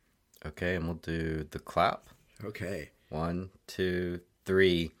Okay, and we'll do the clap. Okay. 1, 2,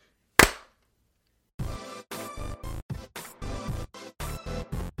 3.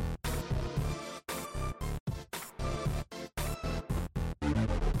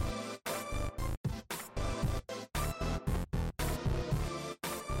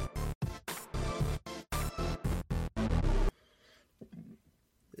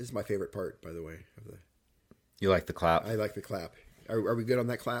 This is my favorite part, by the way. You like the clap? I like the clap. Are we good on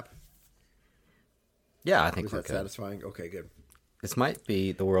that clap? Yeah, I think Was we're that good. satisfying? Okay, good. This might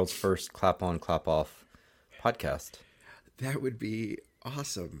be the world's first clap on, clap off podcast, That would be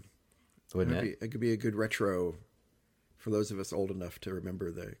awesome. wouldn't it? It could be a good retro for those of us old enough to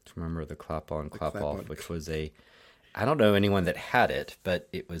remember the. To remember the clap on, clap clap off, on. which was I don't know anyone that had it, but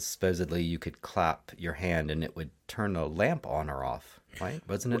it was supposedly you could clap your hand and it would turn a lamp on or off, right?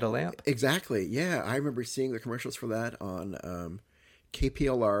 Wasn't it a lamp? Exactly. Yeah, I remember seeing the commercials for that on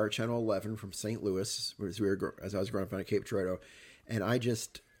KPLR Channel 11 from St. Louis as I was growing up on Cape Girardeau, and I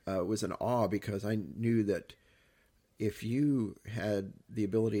just was in awe because I knew that if you had the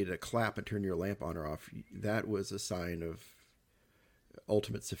ability to clap and turn your lamp on or off, that was a sign of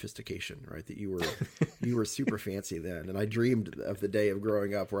ultimate sophistication, right? That you were super fancy then. And I dreamed of the day of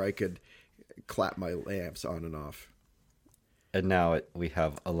growing up where I could clap my lamps on and off. And now we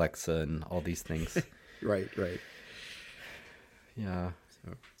have Alexa and all these things. Right. Yeah.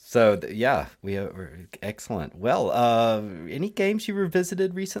 Yeah, we're excellent. Well, any games you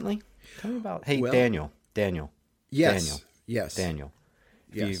revisited recently? Tell me about. Hey, Well, Daniel. Yes. Daniel.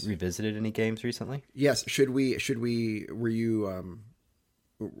 Have you revisited any games recently? Yes.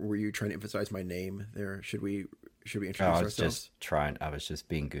 Were you trying to emphasize my name there? Should we introduce ourselves? I was just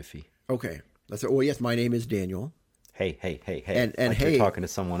being goofy. Okay. That's it. Well, yes, my name is Daniel. Hey. And like hey, you're talking to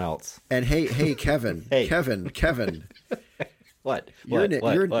someone else. And hey, Kevin. Hey. Kevin. What? Your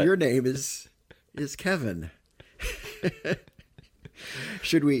What? name is Kevin.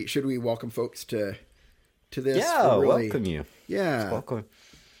 Should we welcome folks to this? Yeah, welcome you. Yeah. Welcome.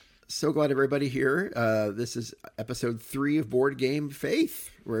 So glad everybody here. This is episode 3 of Board Game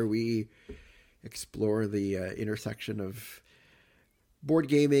Faith, where we explore the intersection of board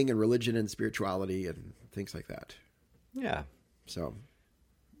gaming and religion and spirituality and things like that. Yeah. So,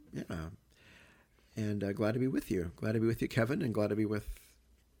 yeah. And glad to be with you. Glad to be with you, Kevin, and glad to be with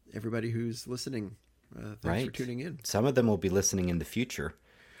everybody who's listening. Thanks for tuning in. Some of them will be listening in the future.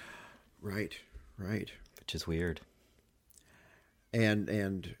 Right. Which is weird.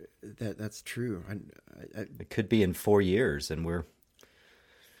 And that's true. It could be in 4 years, and we're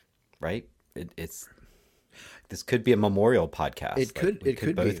right. This could be a memorial podcast. It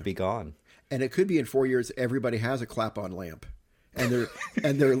could both be gone, and it could be in 4 years. Everybody has a clap-on lamp, and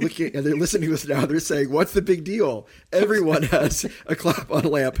they're looking and they're listening to us now. They're saying, "What's the big deal?" Everyone has a clap-on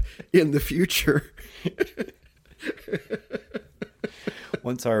lamp in the future.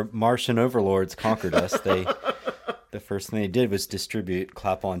 Once our Martian overlords conquered us, the first thing they did was distribute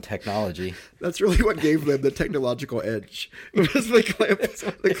clap-on technology. That's really what gave them the technological edge. It was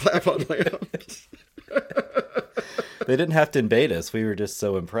the clap-on lamps. They didn't have to invade us. We were just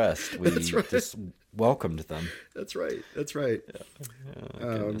so impressed. We right. just welcomed them. That's right.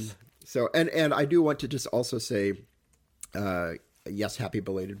 Oh, So, and I do want to just also say, yes, happy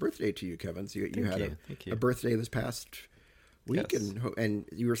belated birthday to you, Kevin. So you had a birthday this past week, Yes. and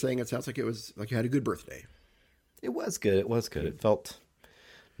you were saying it sounds like it was like you had a good birthday. It was good. It felt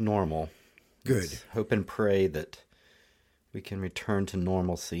normal. Good. Let's hope and pray that we can return to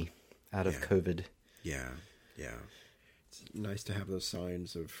normalcy out of COVID. Yeah. It's nice to have those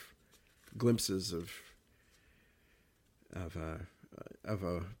signs of glimpses of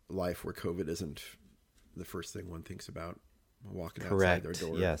a life where COVID isn't the first thing one thinks about walking outside their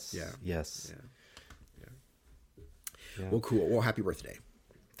door. Yes. Yeah. Yes. Yeah. Well, cool. Well, happy birthday.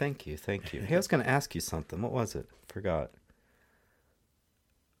 Thank you. Hey, I was going to ask you something. What was it? Forgot.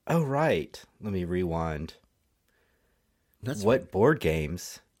 Oh, right. Let me rewind. What board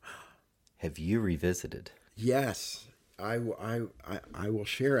games have you revisited? Yes, I will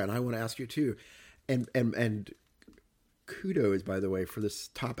share, and I want to ask you too. And kudos, by the way, for this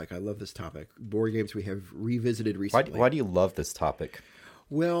topic. I love this topic. Board games we have revisited recently. Why do you love this topic?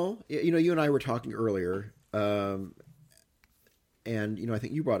 Well, you and I were talking earlier, and I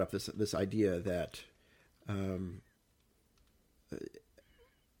think you brought up this idea that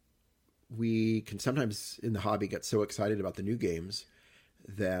we can sometimes in the hobby get so excited about the new games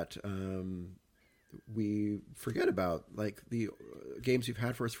that we forget about like the games we've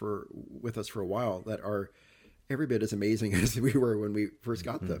had with us for a while that are every bit as amazing as we were when we first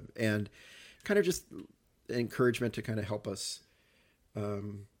got them, and kind of just encouragement to kind of help us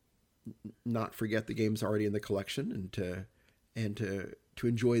not forget the games already in the collection, and to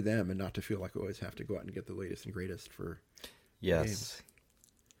enjoy them, and not to feel like we always have to go out and get the latest and greatest for Yes. games.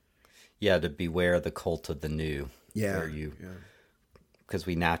 Yeah, to beware the cult of the new. Yeah, Where you, yeah. because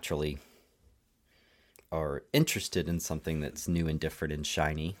we naturally are interested in something that's new and different and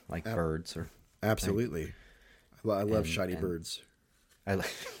shiny, like birds or. Absolutely. I love shiny birds. I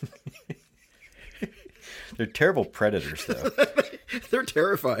like. They're terrible predators, though. They're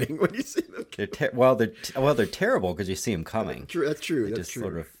terrifying when you see them. They're terrible because you see them coming. True, that's true. They're That's just true.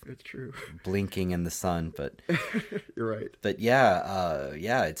 sort of That's true. blinking in the sun, but You're right.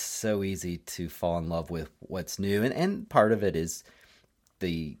 yeah, it's so easy to fall in love with what's new, and part of it is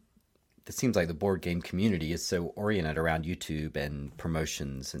it seems like the board game community is so oriented around YouTube and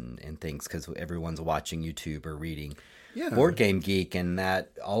promotions and things because everyone's watching YouTube or reading Yeah. Board Game Geek, and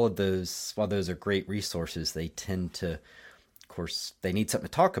that all of those, while those are great resources, they tend to, of course, they need something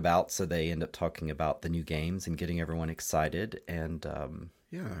to talk about, so they end up talking about the new games and getting everyone excited, and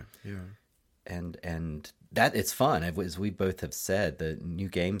Yeah. and that it's fun. As we both have said, the new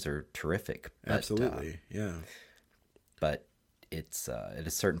games are terrific. But, Absolutely. Yeah. but it's at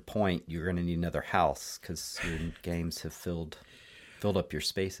a certain point you're going to need another house because your games have filled up your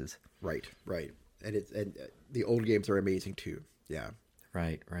spaces. Right. And the old games are amazing too. Yeah.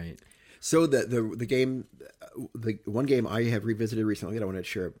 Right. So the game, the one game I have revisited recently that I want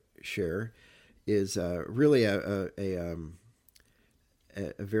to share is really a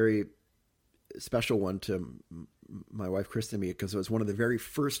very special one to my wife Kristen and me, because it was one of the very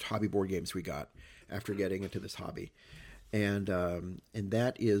first hobby board games we got after getting into this hobby, and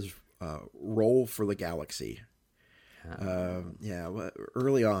that is Roll for the Galaxy.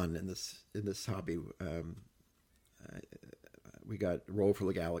 Early on in this hobby, we got Roll for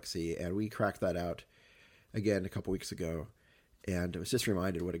the Galaxy, and we cracked that out again a couple weeks ago, and I was just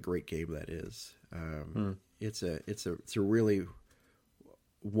reminded what a great game that is. It's a really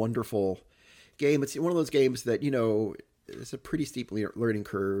wonderful game. It's one of those games that, it's a pretty steep learning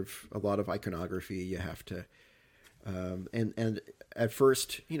curve, a lot of iconography you have to, and at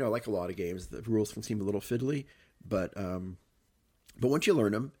first, like a lot of games, the rules can seem a little fiddly, but once you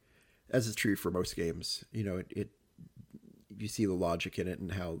learn them, as is true for most games, you see the logic in it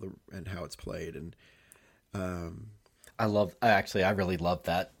and how it's played, and I really love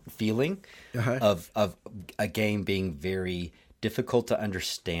that feeling of a game being very difficult to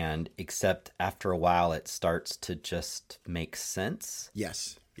understand, except after a while it starts to just make sense.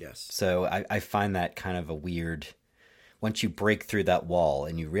 Yes. So I find that kind of a weird, once you break through that wall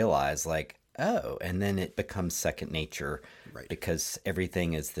and you realize like, oh, and then it becomes second nature, Right. Because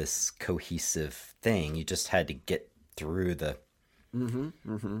everything is this cohesive thing. You just had to get through you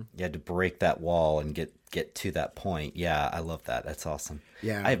had to break that wall and get to that point. Yeah, I love that. That's awesome.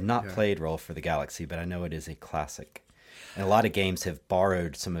 Yeah, I have not played Roll for the Galaxy, but I know it is a classic. And a lot of games have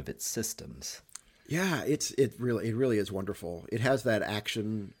borrowed some of its systems. Yeah, it really is wonderful. It has that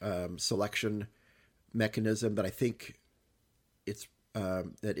action selection mechanism that I think it's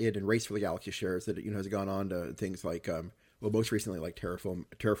that it and Race for the Galaxy shares, that has gone on to things like most recently like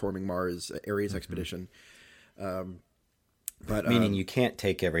Terraforming Mars, Ares Expedition. But meaning you can't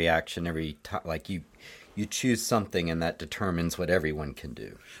take every action every time. Like you choose something, and that determines what everyone can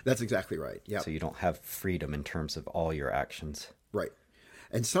do. That's exactly right. Yeah. So you don't have freedom in terms of all your actions. Right.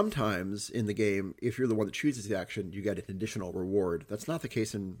 And sometimes in the game, if you're the one that chooses the action, you get an additional reward. That's not the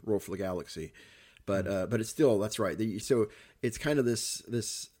case in Roll for the Galaxy, but it's still, that's right. So it's kind of there's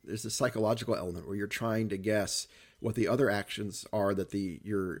this psychological element where you're trying to guess what the other actions are that the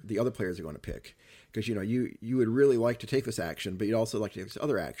other players are going to pick. Because you would really like to take this action, but you'd also like to take this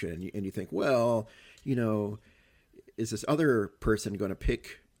other action, and you think, well, is this other person going to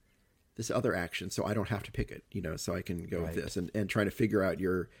pick this other action so I don't have to pick it, so I can go with this, and trying to figure out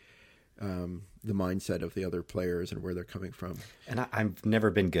your the mindset of the other players and where they're coming from. And I've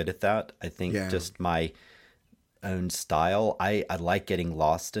never been good at that. I think just my own style. I like getting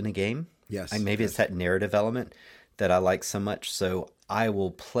lost in a game. Yes. Maybe it's that narrative element that I like so much. So I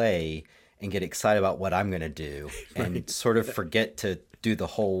will play and get excited about what I'm going to do and sort of forget to do the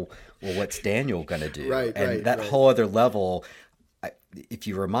whole, well, what's Daniel going to do? That whole other level, if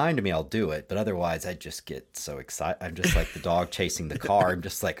you remind me, I'll do it. But otherwise, I just get so excited. I'm just like the dog chasing the car. I'm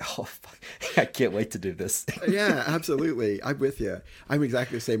just like, oh, fuck, I can't wait to do this. Yeah, absolutely. I'm with you. I'm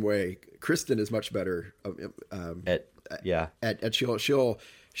exactly the same way. Kristen is much better at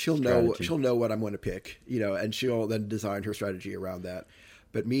she'll know what I'm going to pick, and she'll then design her strategy around that.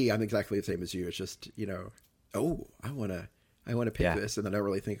 But me, I'm exactly the same as you. It's just, I want to pick this, and then I don't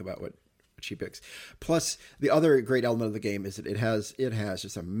really think about what she picks. Plus, the other great element of the game is that it has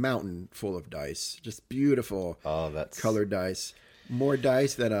just a mountain full of dice, just beautiful colored dice, more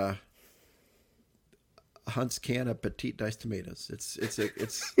dice than a Hunt's can of petite diced tomatoes. It's a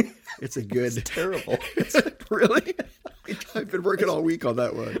good. It's terrible. Really? I've been working all week on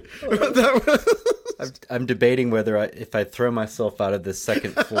that one. I'm debating whether if I throw myself out of the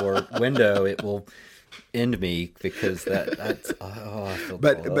second floor window, it will end me, because that's I feel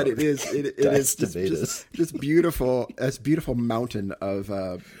but it is just beautiful. This beautiful mountain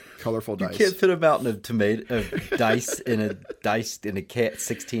of colorful dice. You can't fit a mountain of dice in a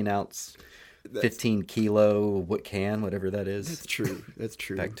 16 ounce. 15 kilo whatever that is. That's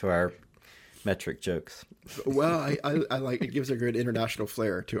true. Back to our metric jokes. Well, I like it. Gives a good international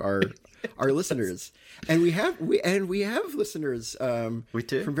flair to our listeners, and we have listeners. We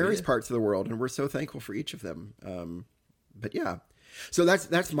do from various parts of the world, and we're so thankful for each of them. But yeah, so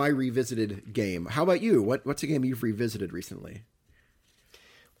that's my revisited game. How about you? What's a game you've revisited recently?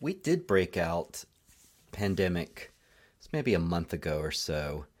 We did break out Pandemic. It's maybe a month ago or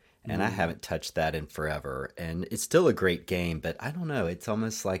so. And I haven't touched that in forever. And it's still a great game, but I don't know. It's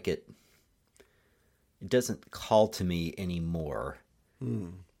almost like it doesn't call to me anymore.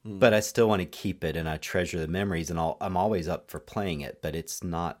 But I still want to keep it, and I treasure the memories, and I'm always up for playing it. But it's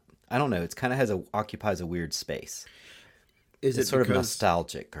not. I don't know. It's kind of occupies a weird space. It's sort of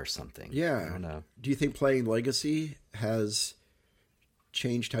nostalgic or something? Yeah. I don't know. Do you think playing Legacy has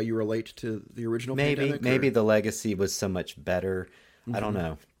changed how you relate to the original Pandemic? Maybe the Legacy was so much better. I don't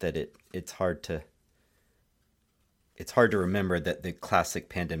know that it's hard to remember that the classic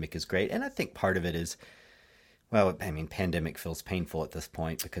Pandemic is great. And I think part of it is, well, I mean, Pandemic feels painful at this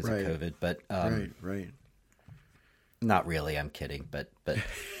point because of COVID, but right. Not really. I'm kidding, but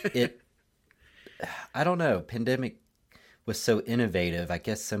it. I don't know. Pandemic was so innovative. I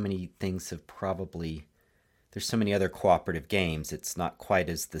guess so many things have probably. There's so many other cooperative games. It's not quite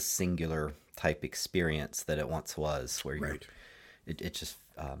as the singular type experience that it once was, where you're. It just,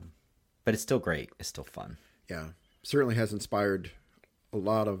 but it's still great. It's still fun. Yeah, certainly has inspired a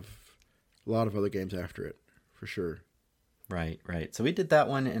lot of other games after it, for sure. Right. So we did that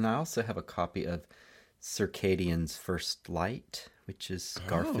one, and I also have a copy of Circadian's First Light, which is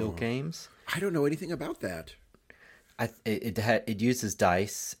Garfield Games. I don't know anything about that. It uses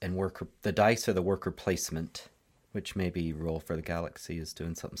dice and the dice are the worker placement, which maybe Roll for the Galaxy is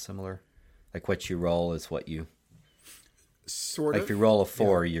doing something similar. Like what you roll is what you. Sort of. Like if you roll a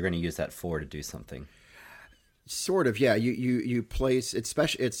 4, you're going to use that 4 to do something. Sort of, yeah. You place it's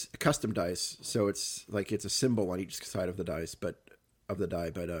special. It's custom dice, so it's like it's a symbol on each side of the dice, but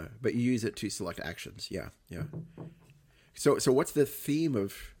you use it to select actions. Yeah. So what's the theme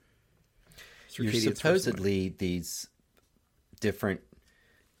of? You're supposedly these different.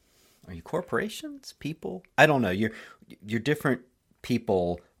 Are you corporations? People? I don't know. You're different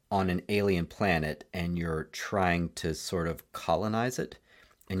people on an alien planet, and you're trying to sort of colonize it,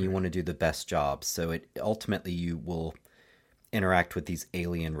 and you want to do the best job. So ultimately you will interact with these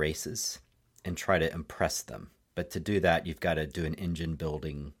alien races and try to impress them. But to do that, you've got to do an engine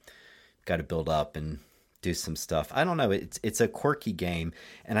building, got to build up and do some stuff. I don't know. It's a quirky game,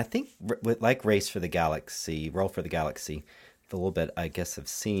 and I think like Roll for the Galaxy, the little bit I guess I've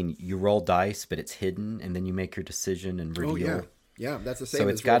seen, you roll dice, but it's hidden, and then you make your decision and reveal. Oh, yeah, that's the same. So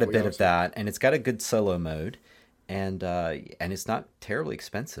it's got a bit of that, and it's got a good solo mode, and it's not terribly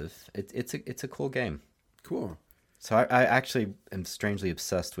expensive. It's a cool game. Cool. So I actually am strangely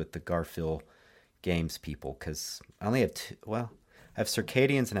obsessed with the Garfield Games people, because I only have two. Well, I have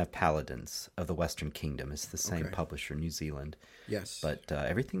Circadians and I have Paladins of the Western Kingdom. It's the same publisher, New Zealand. Yes. But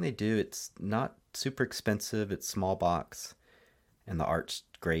everything they do, it's not super expensive. It's small box, and the art's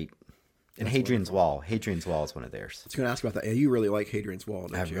great. And Hadrian's Wall. Hadrian's Wall is one of theirs. I was going to ask about that. Yeah, you really like Hadrian's Wall,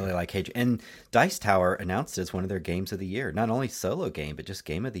 don't you? I really like Hadrian. And Dice Tower announced it as one of their games of the year. Not only solo game, but just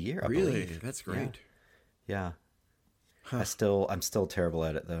game of the year, I believe. That's great. Yeah. Huh. I'm still terrible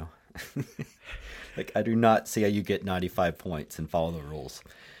at it, though. Like, I do not see how you get 95 points and follow the rules.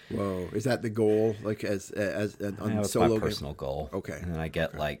 Whoa. Is that the goal? Like, as on it's solo my personal goal. Okay. And then I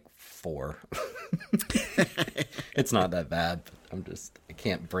get like 4. It's not that bad. I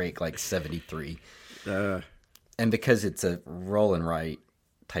can't break like 73. And because it's a roll and write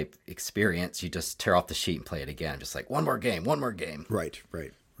type experience, you just tear off the sheet and play it again. Just like one more game. Right.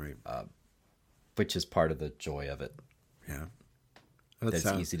 Which is part of the joy of it. Yeah. That's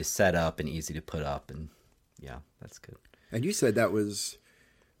easy to set up and easy to put up. And yeah, that's good. And you said that was,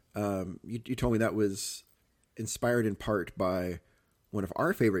 you told me that was inspired in part by one of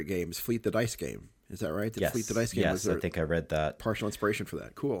our favorite games, Fleet the Dice game. Is that right? Yes. Fleet the Dice game was I think I read that. Partial inspiration for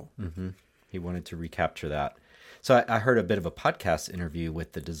that. Cool. Mm-hmm. He wanted to recapture that. So I heard a bit of a podcast interview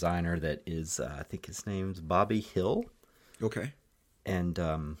with the designer that is, I think his name's Bobby Hill. Okay. And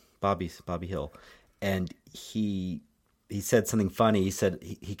Bobby Hill. And he said something funny. He said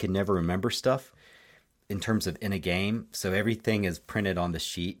he can never remember stuff in terms of in a game. So everything is printed on the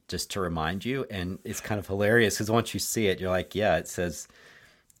sheet just to remind you. And it's kind of hilarious because once you see it, you're like, yeah, it says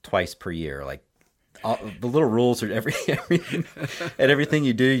twice per year. Like the little rules are everything, and everything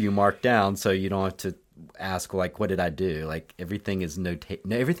you do, you mark down. So you don't have to ask like, what did I do? Like everything is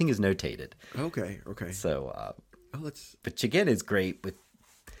notated. Okay. So, that's... But again, it's great with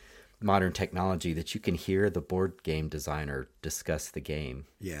modern technology that you can hear the board game designer discuss the game.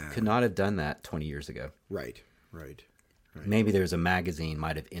 Yeah. Could not have done that 20 years ago. Right. Maybe there's a magazine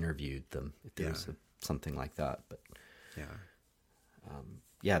might have interviewed them if there was something like that. But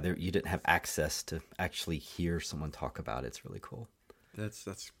you didn't have access to actually hear someone talk about it. It's really cool.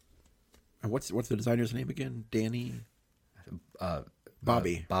 That's. What's the designer's name again? Danny.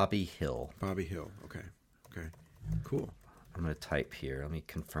 Bobby. Bobby Hill. Bobby Hill. Okay. Cool. I'm going to type here. Let me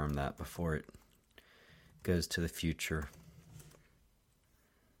confirm that before it goes to the future.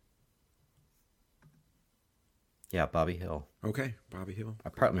 Yeah, Bobby Hill. Okay, Bobby Hill. I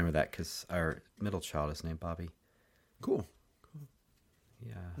probably remember that because our middle child is named Bobby. Cool.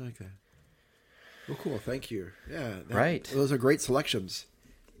 Yeah. I like that. Well, cool. Thank you. Yeah. Right. Those are great selections.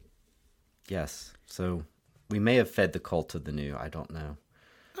 Yes. So we may have fed the cult of the new. I don't know.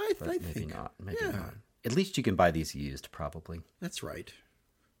 I maybe think not. Maybe not. At least you can buy these used, probably. That's right.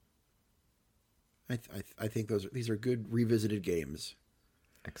 I think these are good revisited games.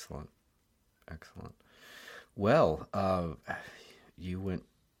 Excellent. Well, you went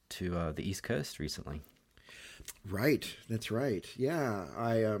to the East Coast recently. Right. That's right. Yeah.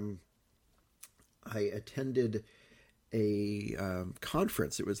 I attended a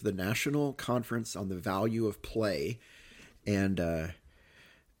conference. It was the National Conference on the Value of Play, and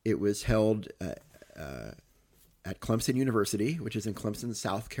it was held at Clemson University, which is in Clemson,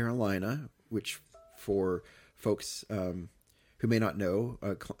 South Carolina, which for folks who may not know,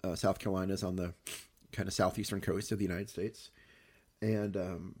 South Carolina is on the kind of southeastern coast of the United States.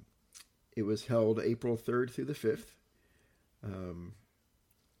 And it was held April 3rd through the 5th.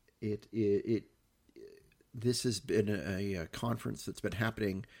 This has been a conference that's been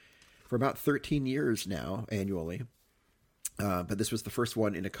happening for about 13 years now, annually. But this was the first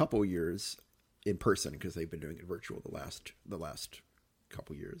one in a couple years in person, because they've been doing it virtual the last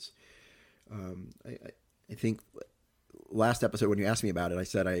couple years. I think last episode when you asked me about it, I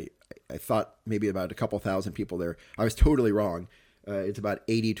said I thought maybe about a couple thousand people there. I was totally wrong. It's about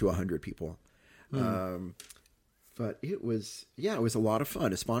 80 to 100 people. But it was a lot of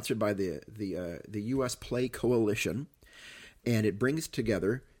fun. It's sponsored by the U.S. Play Coalition, and it brings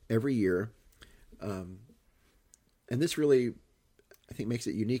together every year. And this really, I think, makes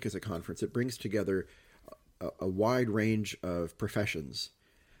it unique as a conference. It brings together a wide range of professions.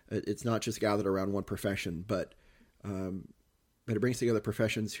 It's not just gathered around one profession, but it brings together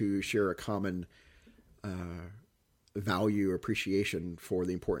professions who share a common value or appreciation for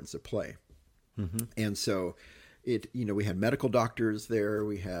the importance of play. Mm-hmm. And so we had medical doctors there.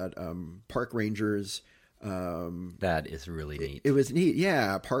 We had park rangers. That is really neat. It was neat.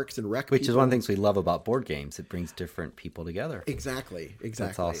 Yeah. Parks and rec. Which is one of the things we love about board games. It brings different people together. Exactly.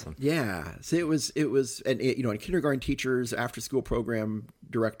 That's awesome. Yeah. So it was, and kindergarten teachers, after school program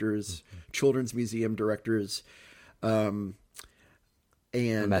directors, children's museum directors, and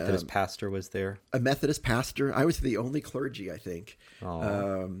a Methodist pastor was there. A Methodist pastor. I was the only clergy, I think,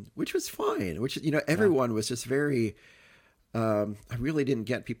 which was fine. Which, everyone was just very. I really didn't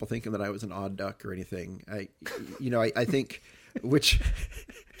get people thinking that I was an odd duck or anything. I think which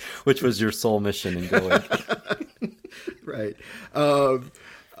was your sole mission in going. Right. But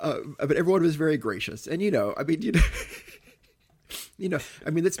everyone was very gracious, and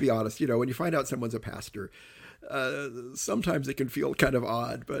let's be honest. When you find out someone's a pastor, sometimes it can feel kind of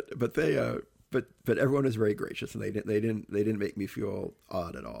odd, but everyone was very gracious, and they didn't make me feel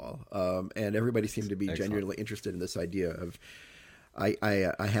odd at all. And everybody seemed to be genuinely interested in this idea of.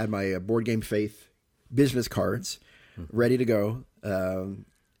 I had my Board Game Faith business cards ready to go,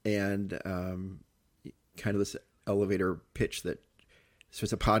 and kind of this elevator pitch that this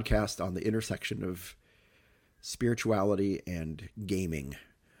was a podcast on the intersection of spirituality and gaming,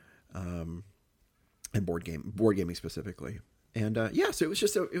 and board gaming specifically. And so it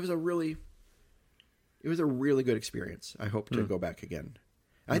was a really good experience. I hope to go back again.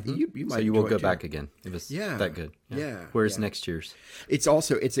 I think you might. So you will go back again. It was that good. Yeah. Where's next year's? It's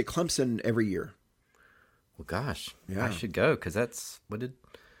at Clemson every year. Well, gosh, I should go because that's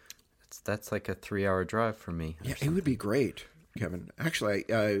that's like a 3-hour drive for me. Yeah, it would be great, Kevin. Actually,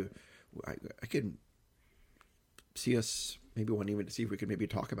 I could see us maybe wanting even to see if we could maybe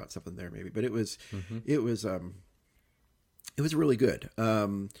talk about something there, maybe. But it was really good.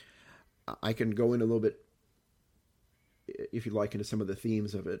 I can go in a little bit, if you'd like, into some of the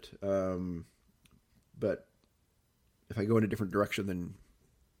themes of it. But if I go in a different direction than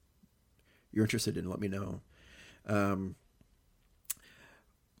you're interested in, let me know.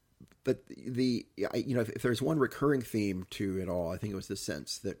 But if there's one recurring theme to it all, I think it was the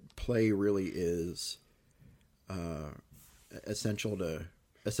sense that play really is essential to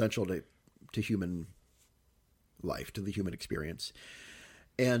human life, to the human experience.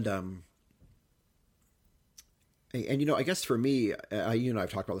 And I guess for me, you and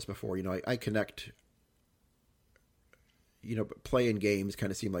I've talked about this before. I connect. Play and games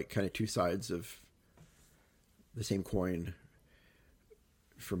kind of seem like kind of two sides of the same coin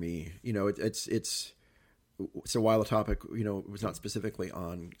for me. It's so while the topic was not specifically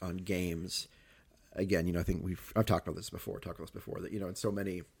on games, again, I think I've talked about this before that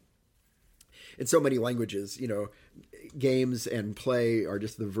in so many languages, games and play are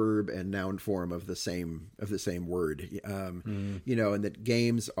just the verb and noun form of the same word. And that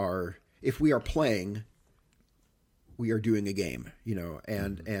games are, if we are playing, we are doing a game,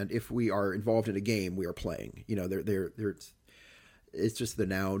 and if we are involved in a game, we are playing. It's just the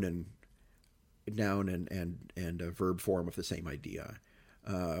noun and a verb form of the same idea.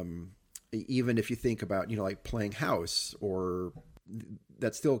 Even if you think about like playing house, or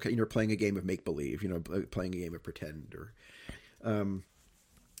that's still playing a game of make believe, playing a game of pretend, or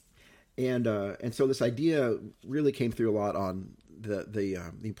and so this idea really came through a lot on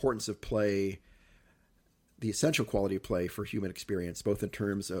the importance of play. The essential quality of play for human experience, both in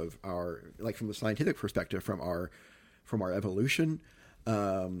terms of from the scientific perspective, from our evolution,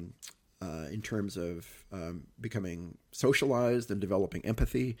 in terms of becoming socialized and developing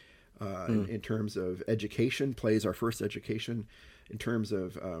empathy, in terms of education, play is our first education, in terms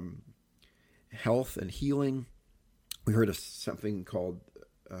of health and healing. We heard of something called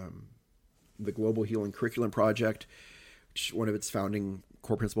the Global Healing Curriculum Project, which one of its founding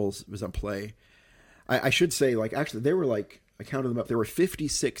core principles was on play. I should say, actually, there were I counted them up. There were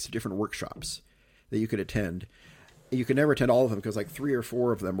 56 different workshops that you could attend. You could never attend all of them because 3 or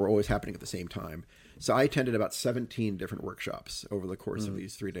 4 of them were always happening at the same time. So I attended about 17 different workshops over the course of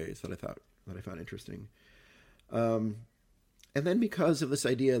these 3 days that I found interesting. And then because of this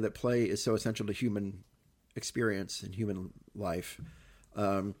idea that play is so essential to human experience and human life,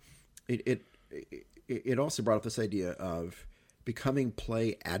 it also brought up this idea of becoming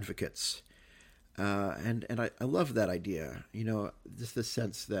play advocates. And I love that idea, just the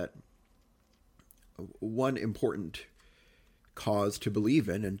sense that one important cause to believe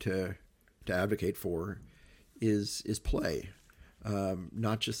in and to advocate for is play.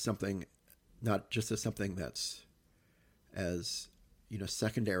 Not just as something that's as,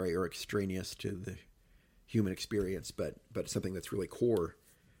 secondary or extraneous to the human experience, but something that's really core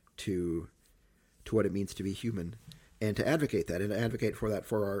to what it means to be human, and to advocate that and to advocate for that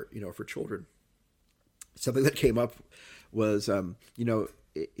for our, for children. Something that came up was,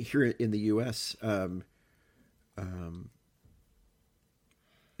 here in the U.S.,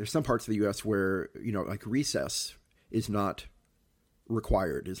 there's some parts of the U.S. where, recess is not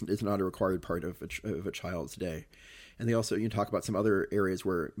required, is not a required part of a child's day. And they also, talk about some other areas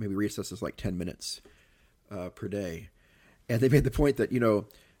where maybe recess is 10 minutes per day. And they made the point that,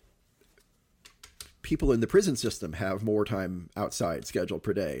 people in the prison system have more time outside scheduled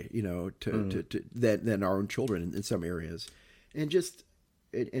per day, than our own children in some areas, and just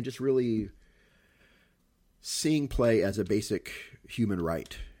really seeing play as a basic human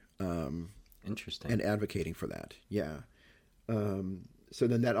right. Interesting. And advocating for that. Yeah. So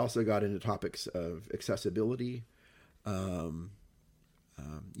then that also got into topics of accessibility.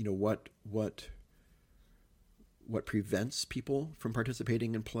 What prevents people from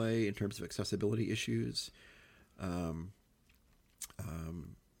participating in play in terms of accessibility issues. There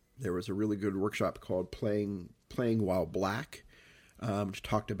was a really good workshop called Playing While Black, which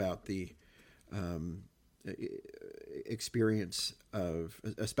talked about the experience of,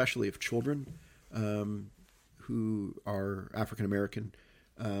 especially of children who are African American,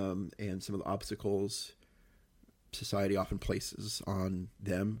 and some of the obstacles society often places on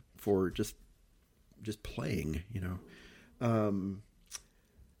them for just playing, and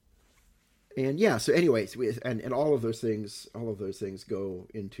yeah. So anyways, and all of those things go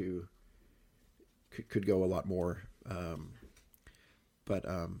into, could go a lot more. But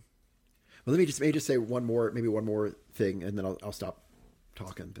let me just say one more thing, and then I'll stop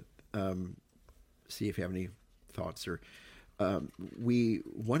talking. But see if you have any thoughts. Or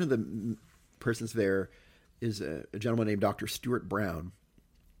one of the persons there is a gentleman named Dr. Stuart Brown.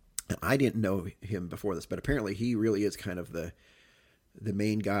 And I didn't know him before this, but apparently he really is kind of the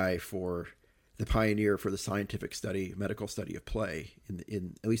main guy for the pioneer for the scientific study, medical study of play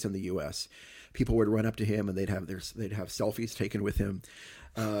in at least in the U.S. People would run up to him and they'd have selfies taken with him,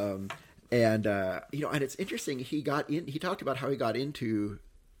 and it's interesting. He talked about how he got into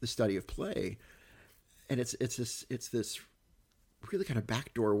the study of play, and it's this really kind of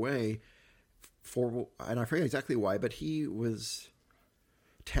backdoor way and I forget exactly why, but he was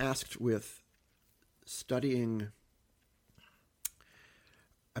tasked with studying.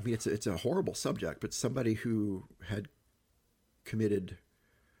 I mean, it's a horrible subject, but somebody who had committed,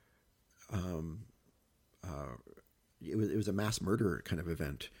 it was a mass murder kind of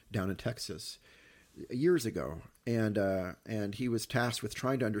event down in Texas years ago, and he was tasked with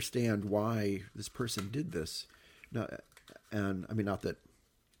trying to understand why this person did this. And I mean, not that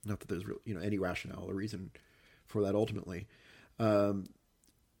there's any rationale or reason for that ultimately, but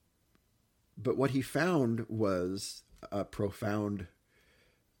what he found was a profound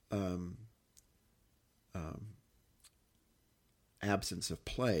absence of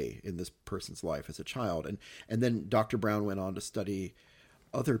play in this person's life as a child. And then Dr. Brown went on to study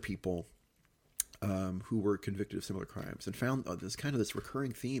other people who were convicted of similar crimes and found this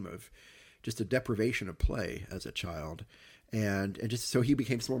recurring theme of just a deprivation of play as a child. And just so he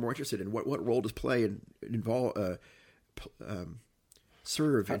became more and more interested in what role does play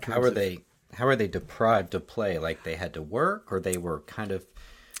serve in terms How are they deprived of play? Like they had to work, or they were kind of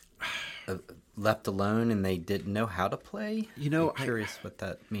left alone and they didn't know how to play? I'm curious what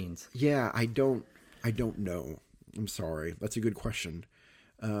that means. Yeah, I don't know. I'm sorry. That's a good question.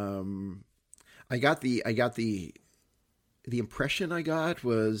 I got the impression I got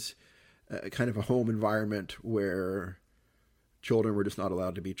was kind of a home environment where children were just not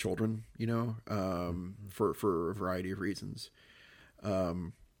allowed to be children, for a variety of reasons.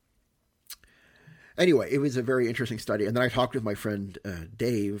 Anyway, it was a very interesting study. And then I talked with my friend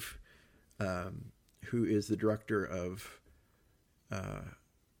Dave, who is the director of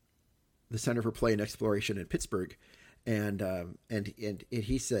the Center for Play and Exploration in Pittsburgh. And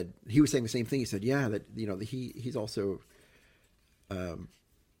he said, he was saying the same thing. He said, yeah, that, he's also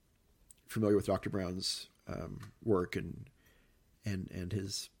familiar with Dr. Brown's work and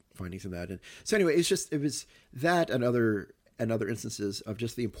his findings in that. And so anyway, it was that and other instances of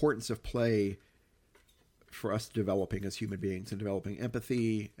just the importance of play for us developing as human beings and developing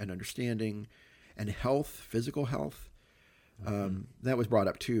empathy and understanding and health, physical health. That was brought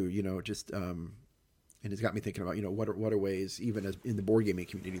up too, and it's got me thinking about, what are ways, even as in the board gaming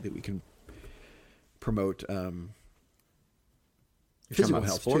community, that we can promote physical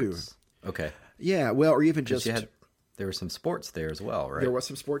health sports too. Okay. Yeah. Well, or even just, there were some sports there as well, right? There was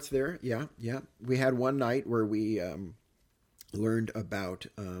some sports there. Yeah. Yeah. We had one night where we learned about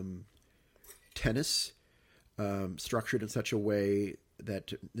tennis, structured in such a way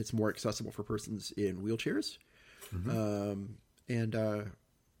that it's more accessible for persons in wheelchairs. Mm-hmm.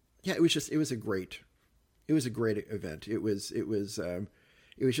 It was a great event. It was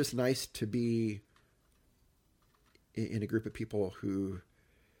just nice to be in a group of people who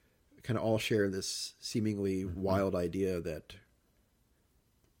kind of all share this seemingly wild idea that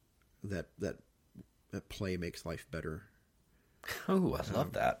play makes life better. Oh, I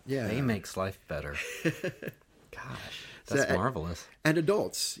love that. Yeah. Play makes life better. Gosh, that's marvelous. And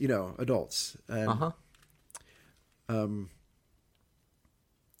adults. And,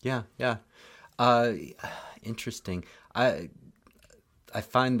 Yeah. Interesting. I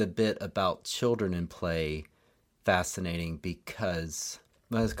find the bit about children in play fascinating because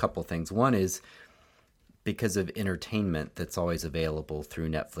there's a couple of things. One is because of entertainment that's always available through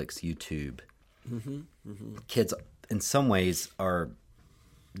Netflix, YouTube. Mm-hmm. Mm-hmm. Kids, in some ways, are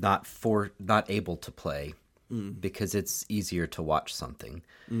not able to play because it's easier to watch something.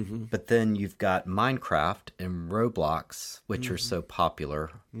 Mm-hmm. But then you've got Minecraft and Roblox, which are so popular.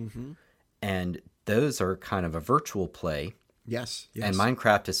 Mm-hmm. And those are kind of a virtual play. Yes. And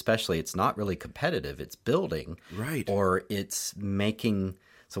Minecraft especially, it's not really competitive. It's building. Right. Or it's making...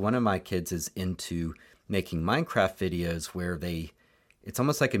 So one of my kids is into making Minecraft videos where it's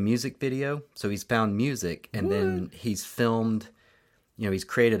almost like a music video. So he's found music and then he's filmed, he's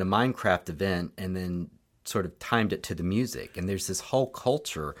created a Minecraft event and then sort of timed it to the music. And there's this whole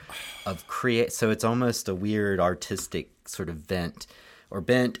culture of so it's almost a weird artistic sort of bent.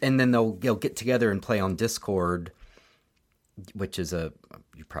 And then they'll get together and play on Discord, which is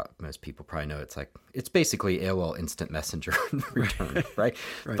most people probably know it's basically AOL Instant Messenger return, right?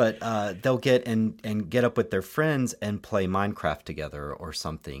 Right. But they'll get and get up with their friends and play Minecraft together or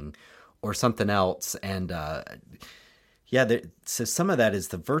something else. And so some of that is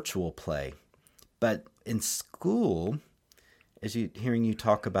the virtual play. But in school, hearing you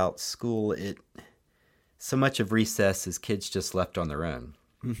talk about school, so much of recess is kids just left on their own.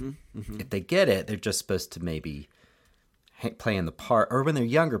 Mm-hmm, mm-hmm. If they get it, they're just supposed to maybe play in the park, or when they're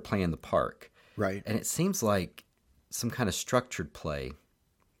younger, play in the park. Right. And it seems like some kind of structured play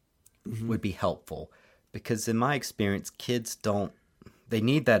would be helpful, because in my experience, kids they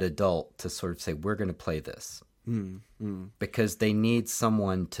need that adult to sort of say, we're going to play this. Because they need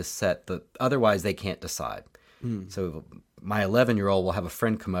someone to otherwise they can't decide. So my 11-year-old will have a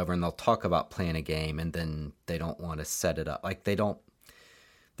friend come over and they'll talk about playing a game, and then they don't want to set it up. Like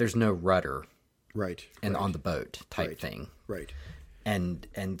there's no rudder. Right. And on the boat type thing. Right. And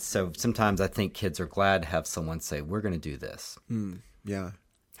so sometimes I think kids are glad to have someone say, we're going to do this. Yeah.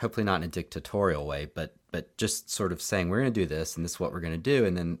 Hopefully not in a dictatorial way, but just sort of saying, we're going to do this, and this is what we're going to do.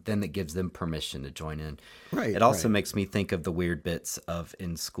 And then it gives them permission to join in. Right. It also makes me think of the weird bits of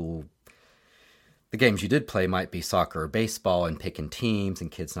in school. The games you did play might be soccer or baseball and picking teams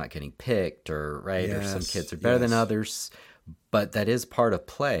and kids not getting picked, or some kids are better than others. But that is part of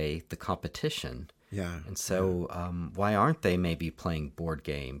play, the competition. Yeah. And so why aren't they maybe playing board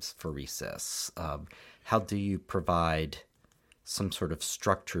games for recess? How do you provide some sort of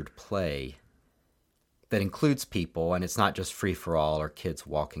structured play that includes people, and it's not just free-for-all or kids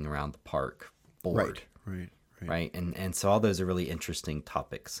walking around the park bored? Right. And so all those are really interesting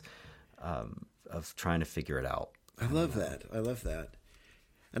topics of trying to figure it out. I love that.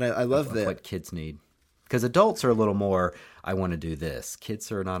 And I love that. What kids need. Because adults are a little more, I want to do this.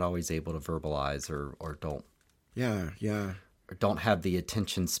 Kids are not always able to verbalize or don't. Yeah. Or don't have the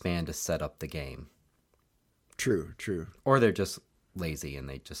attention span to set up the game. True. Or they're just lazy and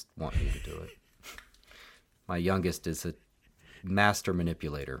they just want me to do it. My youngest is a master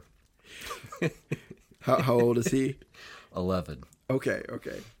manipulator. How old is he? 11. Okay.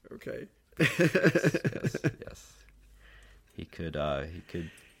 Yes. He could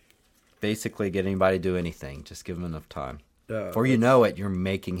basically get anybody to do anything. Just give him enough time. Before you know it, you're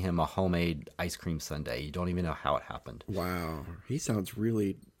making him a homemade ice cream sundae. You don't even know how it happened. Wow. He sounds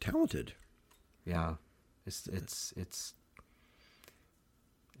really talented. Yeah. That's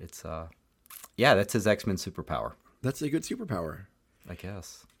his X-Men superpower. That's a good superpower, I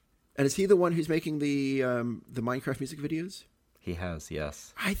guess. And is he the one who's making the Minecraft music videos? He has,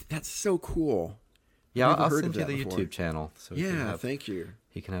 yes. That's so cool. Yeah, I'll send you the YouTube channel. So thank you.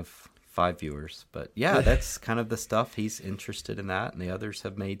 He can have 5 viewers. But yeah, that's kind of the stuff. He's interested in that, and the others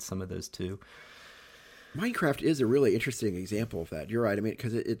have made some of those too. Minecraft is a really interesting example of that. You're right. I mean,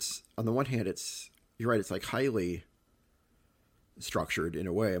 because it's, on the one hand, you're right, it's like highly structured in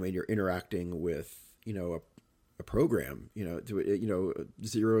a way. I mean, you're interacting with, a program,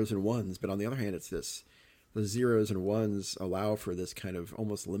 zeros and ones. But on the other hand, it's the zeros and ones allow for this kind of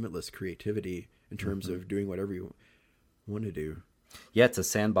almost limitless creativity in terms of doing whatever you want to do. Yeah, it's a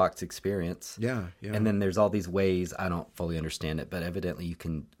sandbox experience. Yeah. And then there's all these ways, I don't fully understand it, but evidently you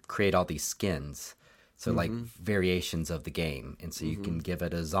can create all these skins. So like variations of the game. And so you can give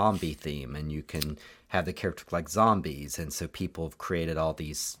it a zombie theme, and you can have the character like zombies. And so people have created all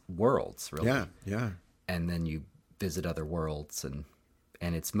these worlds, really. Yeah. And then you visit other worlds, and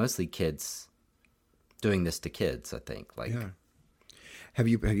it's mostly kids doing this to kids, I think. Have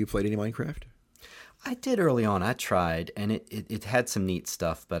you played any Minecraft? I did early on. I tried, and it had some neat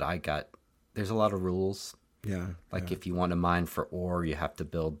stuff, but there's a lot of rules. Yeah. If you want to mine for ore, you have to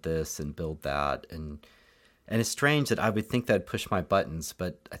build this and build that. And it's strange that I would think that'd push my buttons,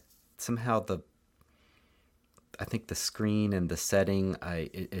 but somehow I think the screen and the setting,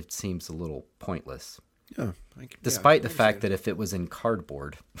 it seems a little pointless. Yeah. Despite the fact that if it was in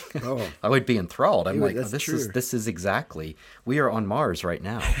cardboard, I would be enthralled. I'm like, this is exactly, we are on Mars right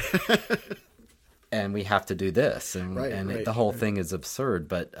now. And we have to do this, and the whole thing is absurd.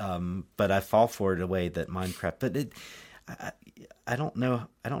 But I fall for it in a way that Minecraft. But I don't know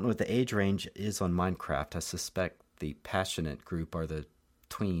what the age range is on Minecraft. I suspect the passionate group are the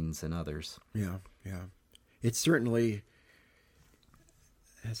tweens and others. Yeah. It certainly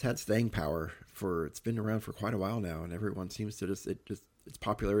has had staying power it's been around for quite a while now, and everyone seems to its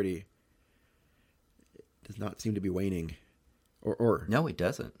popularity does not seem to be waning, or no, it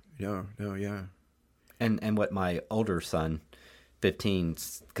doesn't. No, yeah. And what my older son 15,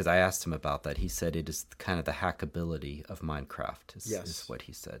 because I asked him about that. He said it is kind of the hackability of Minecraft is what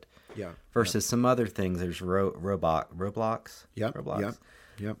he said. Yeah. Versus some other things. There's Roblox. Yeah. Roblox.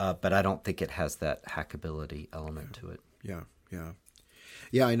 Yeah. But I don't think it has that hackability element to it. Yeah. Yeah.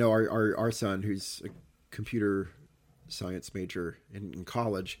 Yeah. I know our son, who's a computer science major in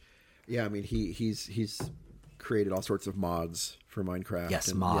college. Yeah. I mean, he's created all sorts of mods for Minecraft.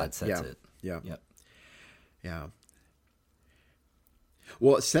 Yes, mods. That's it. Yeah. Yep. Yeah.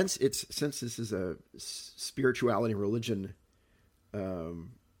 Well, since this is a spirituality and religion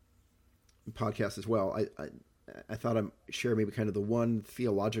podcast as well, I thought I'd share maybe kind of the one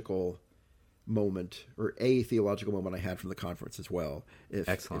theological moment or a theological moment I had from the conference as well.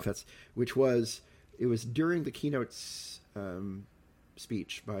 Excellent. It was during the keynote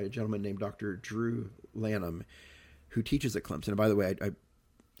speech by a gentleman named Dr. Drew Lanham, who teaches at Clemson. And by the way,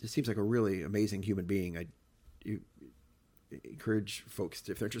 it seems like a really amazing human being. I encourage folks,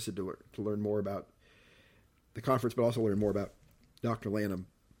 if they're interested, to learn more about the conference, but also learn more about Dr. Lanham.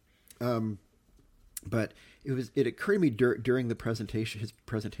 But it occurred to me during his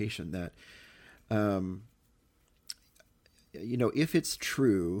presentation that, if it's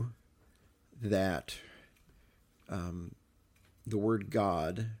true that the word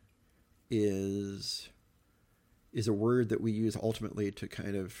God is a word that we use ultimately to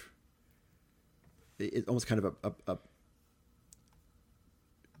kind of, it's almost kind of a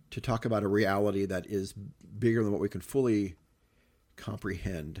to talk about a reality that is bigger than what we can fully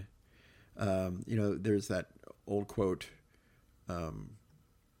comprehend. There's that old quote,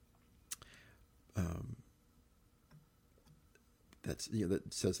 that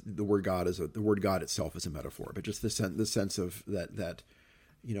says the word God the word God itself is a metaphor, but just the sense of that that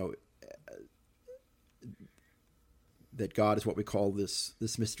God is what we call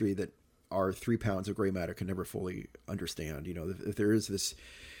this mystery that our 3 pounds of gray matter can never fully understand. If there is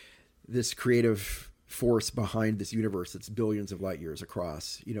this creative force behind this universe that's billions of light years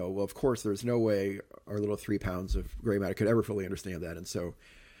across, well, of course, there's no way our little 3 pounds of gray matter could ever fully understand that. And so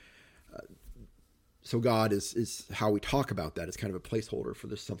God is how we talk about that. It's kind of a placeholder for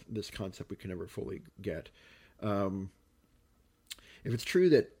this concept we can never fully get. If it's true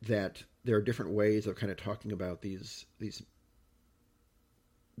that there are different ways of kind of talking about these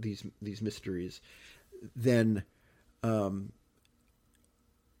mysteries, then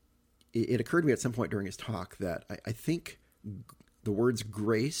it occurred to me at some point during his talk that I think the words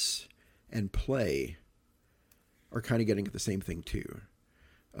grace and play are kind of getting at the same thing too.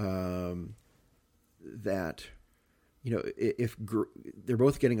 That, if they're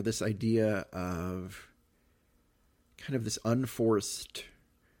both getting at this idea of kind of this unforced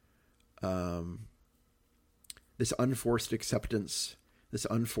acceptance, this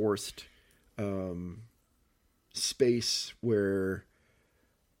unforced space where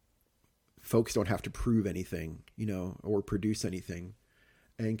folks don't have to prove anything, or produce anything,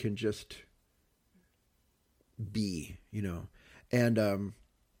 and can just be, and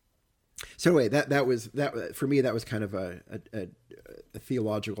so anyway, that was for me. That was kind of a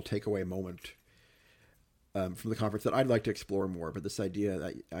theological takeaway moment from the conference that I'd like to explore more. But this idea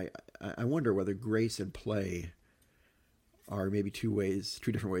that I wonder whether grace and play are maybe two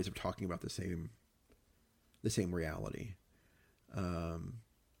different ways of talking about the same reality. And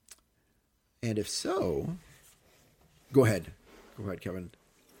if so, go ahead, Kevin.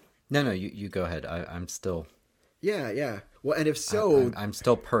 No, you go ahead. I'm still. Yeah. Well, and if so, I'm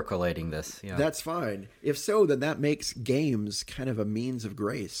still percolating this. Yeah, that's fine. If so, then that makes games kind of a means of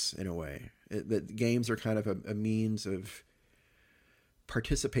grace in a way. That games are kind of a means of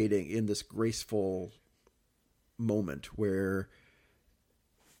participating in this graceful moment where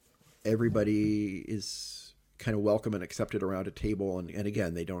everybody is kind of welcome and accepted around a table, and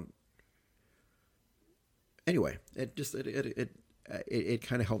again, they don't. Anyway, it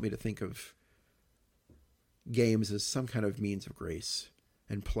kind of helped me to think of games as some kind of means of grace,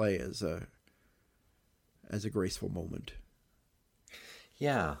 and play as a graceful moment.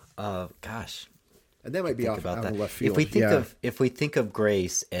 Yeah. Gosh. And that might be off out of left field. If we think of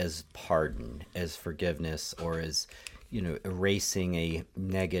grace as pardon, as forgiveness, or as erasing a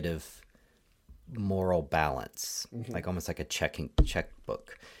negative moral balance, mm-hmm. like almost like a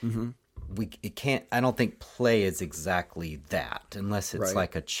checkbook. Mm-hmm. I don't think play is exactly that, unless it's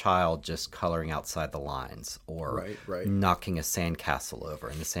like a child just coloring outside the lines, or knocking a sandcastle over,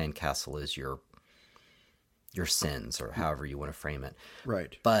 and the sandcastle is your sins, or however you want to frame it.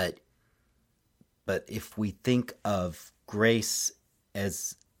 Right. But if we think of grace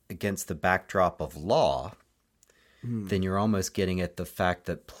as against the backdrop of law, then you're almost getting at the fact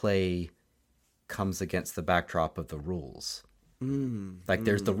that play comes against the backdrop of the rules. Like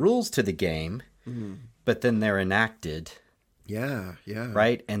there's the rules to the game, but then they're enacted. Yeah.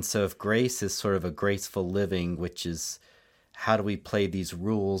 Right? And so if grace is sort of a graceful living, which is how do we play these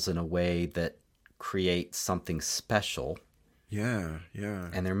rules in a way that creates something special? Yeah.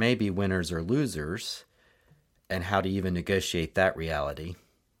 And there may be winners or losers, and how to even negotiate that reality.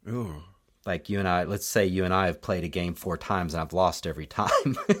 Oh. Like you and I, let's say you and I have played a game 4 times and I've lost every time.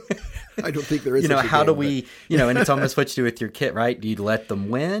 I don't think there is. How do we, and it's almost what you do with your kid, right? Do you let them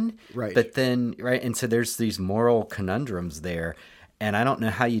win? Right. But then, right. And so there's these moral conundrums there. And I don't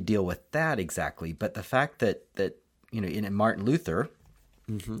know how you deal with that exactly. But the fact that in Martin Luther,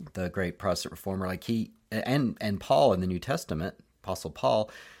 the great Protestant reformer, like and Paul in the New Testament, Apostle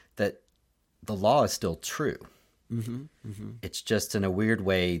Paul, that the law is still true. It's just in a weird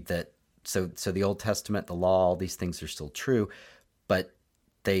way that, so the Old Testament, the law, all these things are still true, but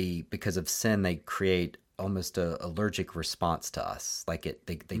because of sin, they create almost a allergic response to us. Like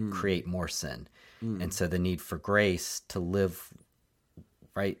they create more sin. And so the need for grace to live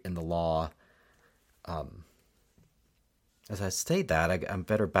right in the law. As I state that, I'm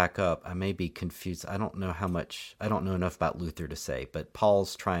better back up. I may be confused. I don't know enough about Luther to say, but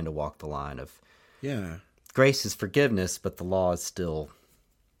Paul's trying to walk the line of grace is forgiveness, but the law is still...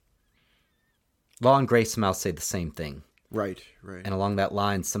 Law and grace somehow say the same thing. Right. And along that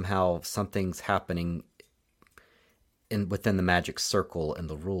line, somehow something's happening within the magic circle and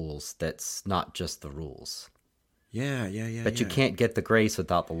the rules that's not just the rules. Yeah. But you can't get the grace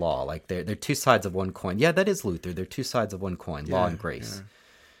without the law. Like they're two sides of one coin. Yeah, that is Luther. They're two sides of one coin, law and grace,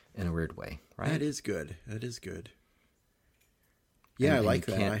 in a weird way, right? That is good. Yeah, I like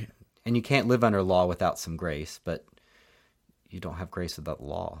that. And you can't live under law without some grace, but you don't have grace without the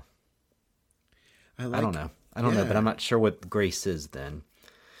law. I don't know. But I'm not sure what grace is then.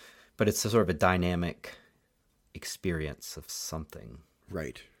 But it's a sort of a dynamic experience of something.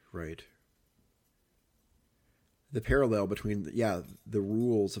 Right. The parallel between the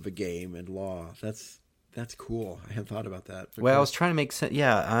rules of a game and law. That's cool. I hadn't thought about that. Well, I was trying to make sense.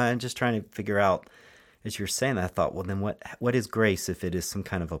 Yeah, I'm just trying to figure out, as you're saying that, I thought, well, then what is grace if it is some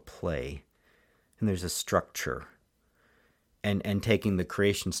kind of a play? And there's a structure. And taking the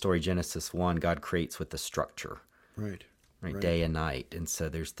creation story, Genesis 1, God creates with the structure. Right. Day and night. And so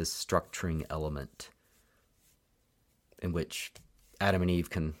there's this structuring element in which Adam and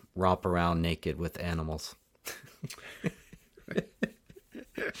Eve can romp around naked with animals.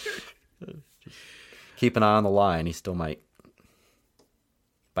 Keep an eye on the lion. He still might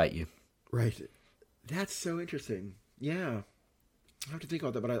bite you. Right. That's so interesting. Yeah. I have to think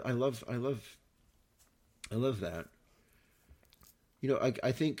about that, but I love that.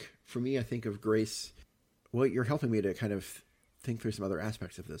 I think, for me, I think of grace. Well, you're helping me to kind of think through some other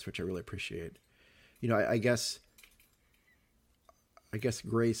aspects of this, which I really appreciate. I guess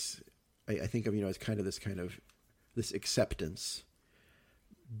grace, I think of, as kind of this acceptance.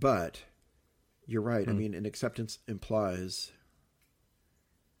 But you're right. I mean, an acceptance implies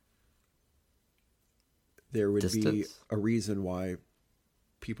there would be a reason why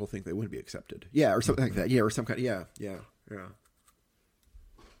people think they wouldn't be accepted. Yeah, or something like that. Yeah, or some kind of, yeah.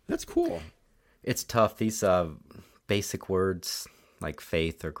 That's cool. It's tough. These basic words like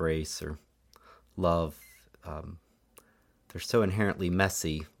faith or grace or love, they're so inherently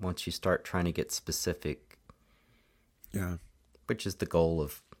messy once you start trying to get specific. Yeah. Which is the goal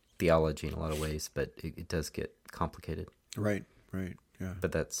of theology in a lot of ways, but it does get complicated. Right, yeah.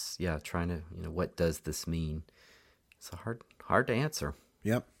 But that's, trying to, what does this mean? It's hard to answer.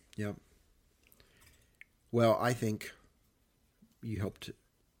 Yep. Well, I think you helped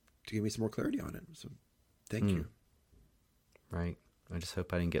to give me some more clarity on it. So thank you. Right. I just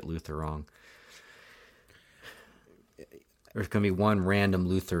hope I didn't get Luther wrong. There's going to be one random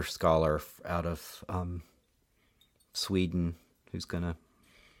Luther scholar out of Sweden who's going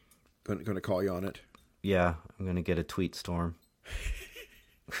to call you on it. Yeah, I'm going to get a tweet storm.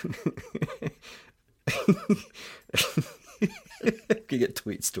 Could get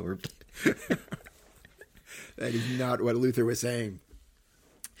tweet stormed. That is not what Luther was saying.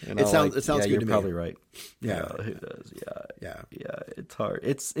 It sounds good to me. You're probably right. Yeah. Who does? Yeah. It's hard.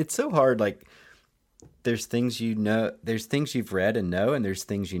 It's so hard. Like, there's things there's things you've read and know, and there's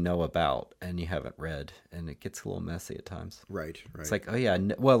things you know about and you haven't read, and it gets a little messy at times. Right. It's like,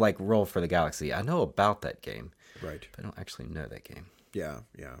 like Roll for the Galaxy. I know about that game. Right. But I don't actually know that game. Yeah.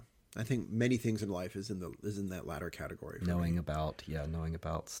 I think many things in life is in that latter category. Knowing about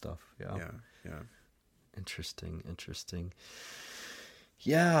stuff. Yeah. Interesting.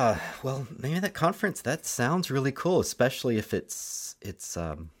 Yeah, well, maybe that conference, that sounds really cool, especially if it's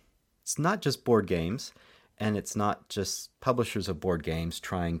not just board games, and it's not just publishers of board games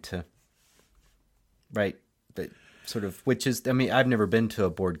trying to, right, but sort of, which is, I mean, I've never been to a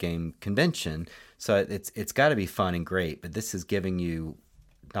board game convention, so it's got to be fun and great, but this is giving you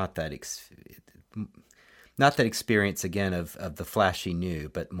not that experience again of the flashy new,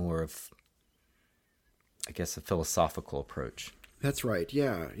 but more of, I guess, a philosophical approach. That's right.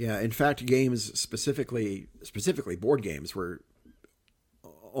 Yeah. Yeah. In fact, games specifically board games were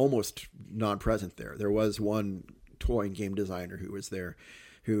almost non-present there. There was one toy and game designer who was there,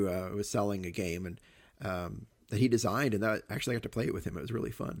 who was selling a game and that he designed, and that actually I got to play it with him. It was really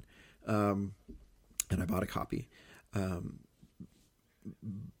fun, and I bought a copy.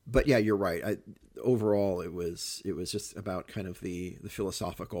 But yeah, you're right. Overall, it was just about kind of the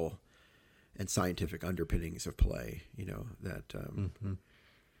philosophical and scientific underpinnings of play, you know, that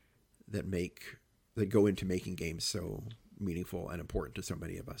that go into making games so meaningful and important to so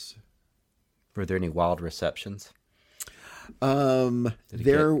many of us. Were there any wild receptions?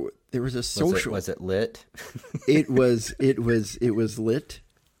 There was a social. Was it lit? It was lit,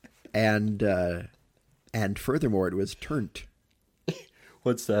 and furthermore, it was turnt.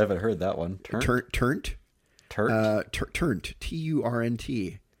 What's that? I haven't heard that one. Turnt. Turnt. Turnt.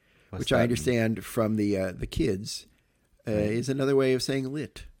 TURNT. Which I understand from the kids is another way of saying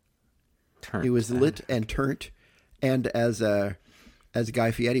lit. Turnt. It was lit and turnt, and as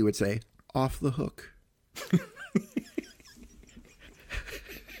Guy Fieri would say, off the hook.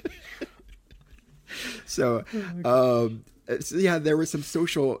 So yeah, there were some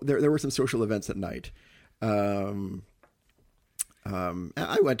social events at night. I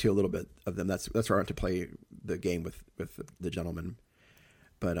went to a little bit of them. That's where I went to play the game with the gentleman.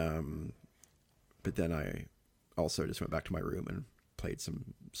 But then I also just went back to my room and played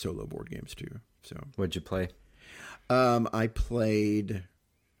some solo board games too. So what'd you play? I played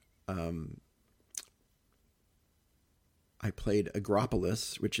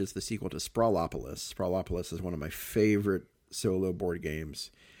Agropolis, which is the sequel to Sprawlopolis. Sprawlopolis is one of my favorite solo board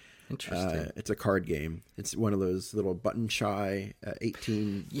games. Interesting. It's a card game. It's one of those little button shy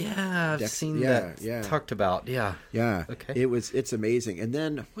 18. Yeah, I've seen that talked about. Yeah. Yeah. Okay. It's amazing. And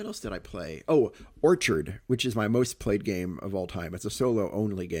then what else did I play? Oh, Orchard, which is my most played game of all time. It's a solo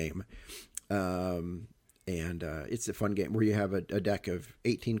only game. And it's a fun game where you have a deck of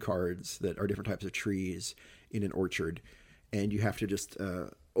 18 cards that are different types of trees in an orchard, and you have to just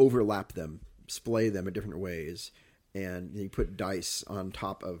overlap them, splay them in different ways. And you put dice on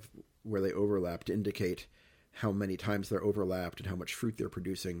top of where they overlap to indicate how many times they're overlapped and how much fruit they're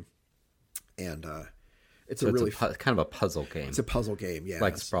producing. And it's so kind of a puzzle game. It's a puzzle game, yeah.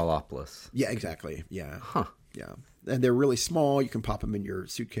 Like Sprawlopolis. Yeah, exactly. Yeah. Huh. Yeah. And they're really small. You can pop them in your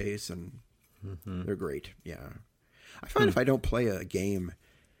suitcase, and they're great. Yeah. I find if I don't play a game,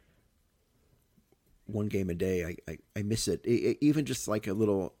 one game a day, I miss it. Even just like a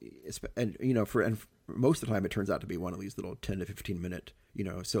little, and you know, and most of the time it turns out to be one of these little 10 to 15 minute, you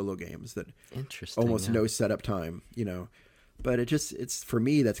know, solo games that almost no setup time, you know, but it's for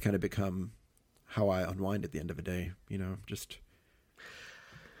me, that's kind of become how I unwind at the end of a day, you know, just.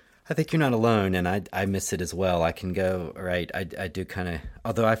 I think you're not alone, and I miss it as well. I can go, right, I do kind of,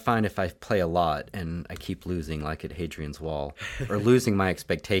 although I find if I play a lot and I keep losing, like at Hadrian's Wall, or losing my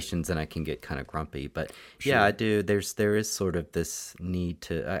expectations, then I can get kind of grumpy. But sure. Yeah, I do. There is sort of this need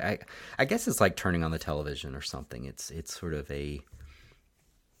to, I guess it's like turning on the television or something. It's sort of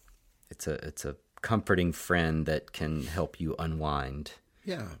it's a comforting friend that can help you unwind.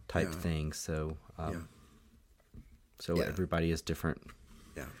 Yeah. Type thing. So, everybody is different.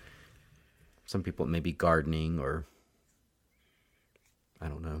 Yeah. Some people maybe gardening or, I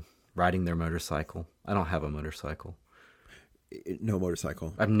don't know, riding their motorcycle. I don't have a motorcycle. No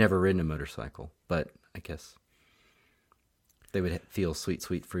motorcycle. I've never ridden a motorcycle, but I guess they would feel sweet,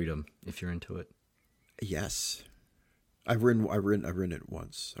 sweet freedom if you're into it. Yes. I've ridden it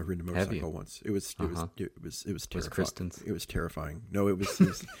once. I've ridden a motorcycle once. It was terrifying. Was Kristen's? It was terrifying. No, it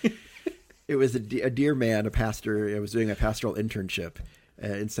was it was a dear man, a pastor. I was doing a pastoral internship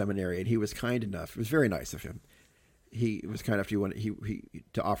in seminary, and he was kind enough. It was very nice of him. He was kind enough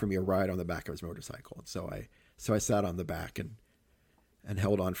to offer me a ride on the back of his motorcycle. And so I sat on the back and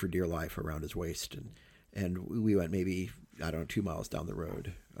held on for dear life around his waist, and we went maybe, I don't know, 2 miles down the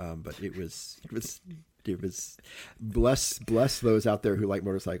road. But it was bless those out there who like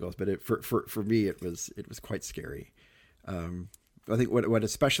motorcycles. But for me, it was quite scary. I think what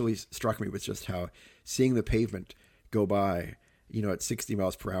especially struck me was just how seeing the pavement go by, you know, at 60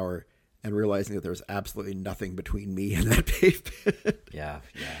 miles per hour, and realizing that there's absolutely nothing between me and that pavement. Yeah.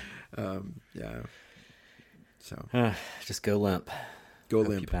 So just go limp. Go Hope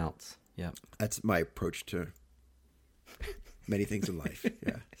limp. You bounce. Yeah. That's my approach to many things in life.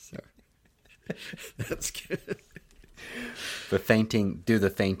 Yeah. So that's good. The fainting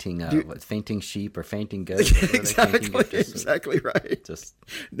sheep or fainting goat. Exactly right. Just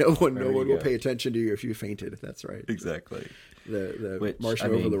no one will pay attention to you if you fainted. That's right. Exactly. The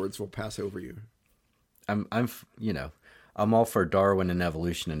Martian overlords will pass over you. I'm all for Darwin and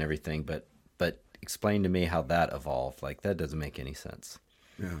evolution and everything, but explain to me how that evolved. Like, that doesn't make any sense.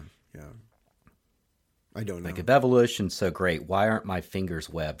 Yeah. I don't know. Like, if evolution's so great, why aren't my fingers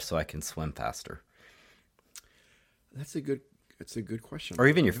webbed so I can swim faster? That's a good question. Or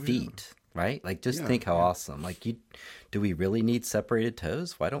even your feet, right? Like, just think how awesome. Like, do we really need separated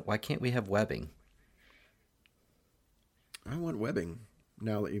toes? Why can't we have webbing? I want webbing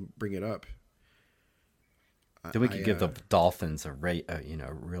now that you bring it up. Then we could give the dolphins really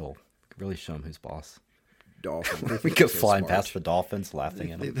show them who's boss. Dolphin. We go flying past the dolphins,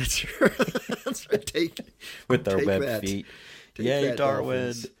 laughing at them. That's right. With their webbed feet. Yay,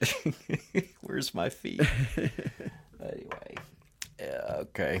 Darwin! Where's my feet? Anyway,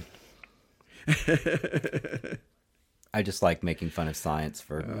 okay. I just like making fun of science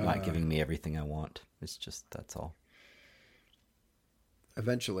for not giving me everything I want. It's just, that's all.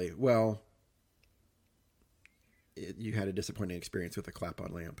 Eventually, well, you had a disappointing experience with the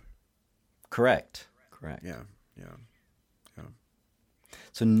clap-on lamp. Correct. Yeah.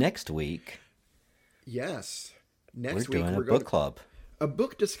 So next week, yes, we're doing a book club, a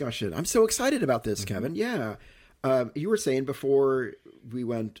book discussion. I'm so excited about this, Kevin. Yeah, you were saying before we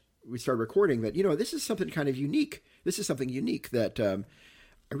started recording that this is something kind of unique. This is something unique that I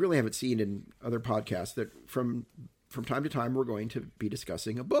really haven't seen in other podcasts. That from time to time we're going to be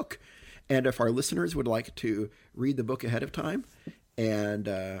discussing a book, and if our listeners would like to read the book ahead of time, and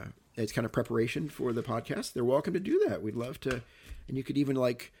it's kind of preparation for the podcast, they're welcome to do that. We'd love to, and you could even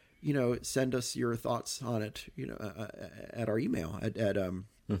send us your thoughts on it, at our email at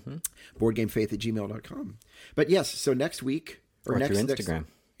boardgamefaith@gmail.com. But yes, so next week or through Instagram.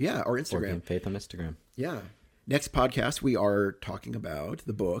 Or Instagram. Board Game Faith on Instagram. Yeah. Next podcast, we are talking about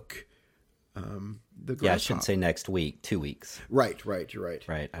the book, The Grasshopper. Yeah, I shouldn't say next week, 2 weeks. Right. You're right.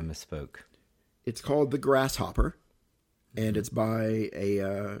 Right, I misspoke. It's called The Grasshopper, and it's by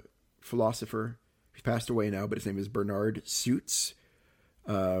a philosopher. He's passed away now, but his name is Bernard Suits,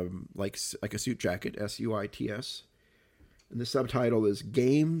 like a suit jacket, Suits. And the subtitle is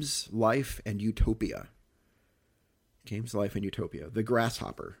Games, Life, and Utopia. Games, Life, and Utopia. The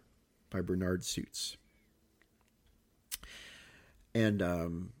Grasshopper by Bernard Suits.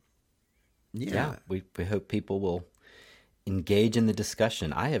 And, we hope people will engage in the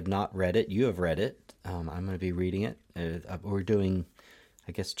discussion. I have not read it. You have read it. I'm going to be reading it. We're doing,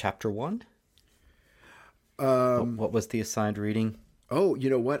 I guess, chapter 1. What was the assigned reading? Oh, you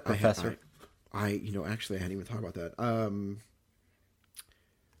know what, Professor? Actually, I hadn't even thought about that.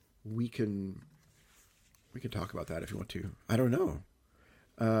 We can talk about that if you want to. I don't know.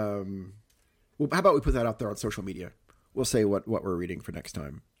 Well, how about we put that out there on social media? We'll say what we're reading for next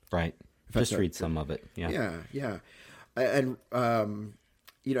time. Right. Just read some of it. Yeah. Yeah. And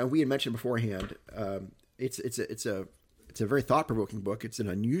we had mentioned beforehand. It's a very thought-provoking book. It's an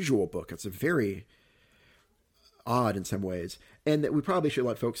unusual book. It's a very odd in some ways, and that we probably should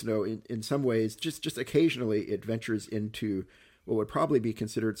let folks know in some ways, just occasionally it ventures into what would probably be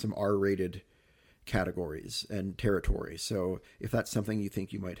considered some R-rated categories and territory. So if that's something you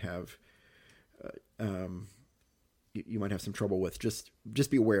think you might have, you might have some trouble with, just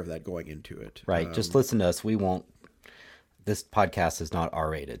be aware of that going into it. Right. Just listen to us. This podcast is not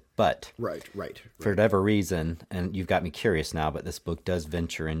R-rated, but right. For whatever reason, and you've got me curious now, but this book does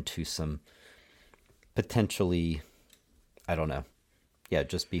venture into some potentially, I don't know. Yeah,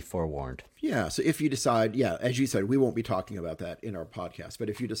 just be forewarned. Yeah, so if you decide, as you said, we won't be talking about that in our podcast, but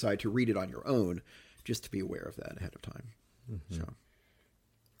if you decide to read it on your own, just to be aware of that ahead of time. Mm-hmm. So,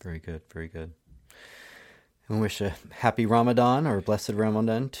 very good, very good. And we wish a happy Ramadan or blessed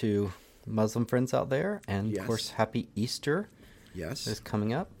Ramadan to Muslim friends out there, and of course, happy Easter. Yes, is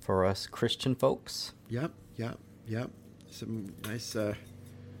coming up for us Christian folks. Yep. Some nice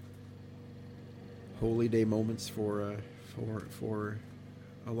holy day moments for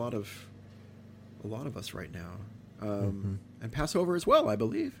a lot of us right now, and Passover as well, I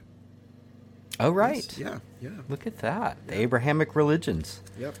believe. Oh, right. Yes. Yeah. Look at that. The Abrahamic religions.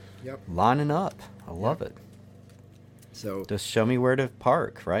 Yep. Lining up. I love it. So just show me where to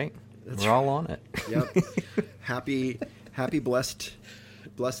park, right? We're all on it. Yep. Happy blessed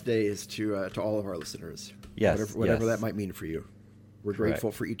days to all of our listeners. Yes. Whatever that might mean for you. We're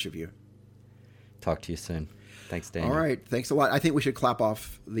grateful for each of you. Talk to you soon. Thanks, Daniel. All right. Thanks a lot. I think we should clap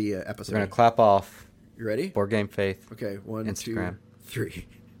off the episode. We're going to clap off. You ready? Board Game Faith. Okay. 1, Instagram. 2, 3.